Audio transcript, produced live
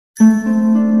Hey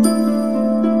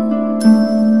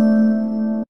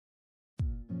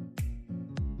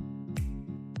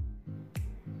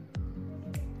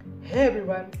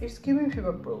everyone, it's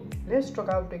cubicle Pro. Let's talk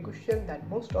about a question that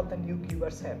most of the new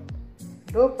cubers have.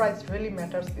 Do price really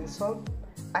matters in solve?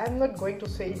 I am not going to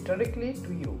say it directly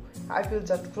to you. I will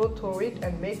just go through it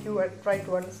and make you try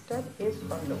to understand yes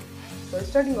or no. So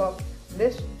starting off,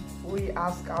 we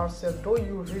ask ourselves, do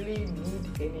you really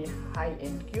need any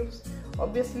high-end cubes?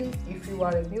 Obviously, if you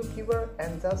are a new cuber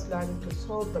and just learning to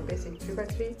solve the basic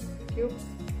geometry cube,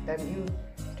 then you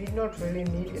did not really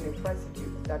need any pricey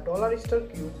cube. The dollar star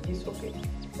cube is okay,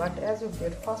 but as you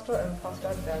get faster and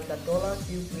faster than the dollar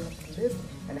cube, you have to live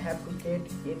and have to get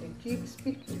a cheap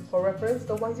speed cube. For reference,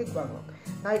 the YZ Guanglong.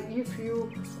 Now, if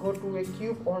you go to a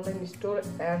cube online store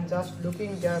and just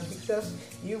looking their pictures,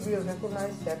 you will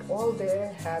recognize that all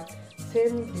they have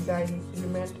same design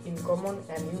element in common,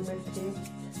 and you may think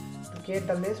to get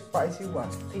the less pricey one,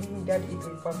 thinking that it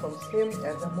will perform same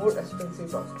as the more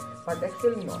expensive one, but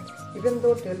actually not. Even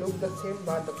though they look the same,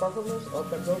 but the performance of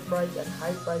the low price and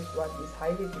high price one is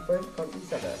highly different from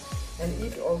each other, and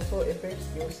it also affects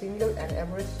your single and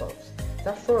average solves.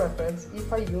 Just for reference,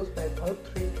 if I use my Valve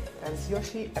 3 and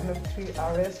Yoshi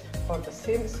MF3RS for the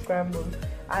same scramble,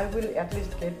 I will at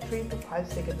least get 3 to 5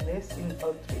 seconds less in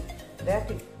Valve 3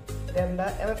 than the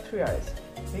MF3RS,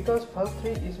 because Valve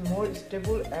 3 is more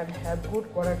stable and have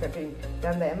good corner cutting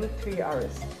than the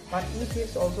MF3RS, but it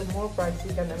is also more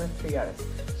pricey than MF3RS.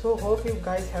 So hope you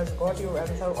guys has got your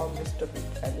answer on this topic,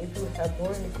 and if you have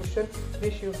more any question,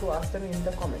 please sure to ask them in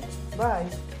the comments. Bye.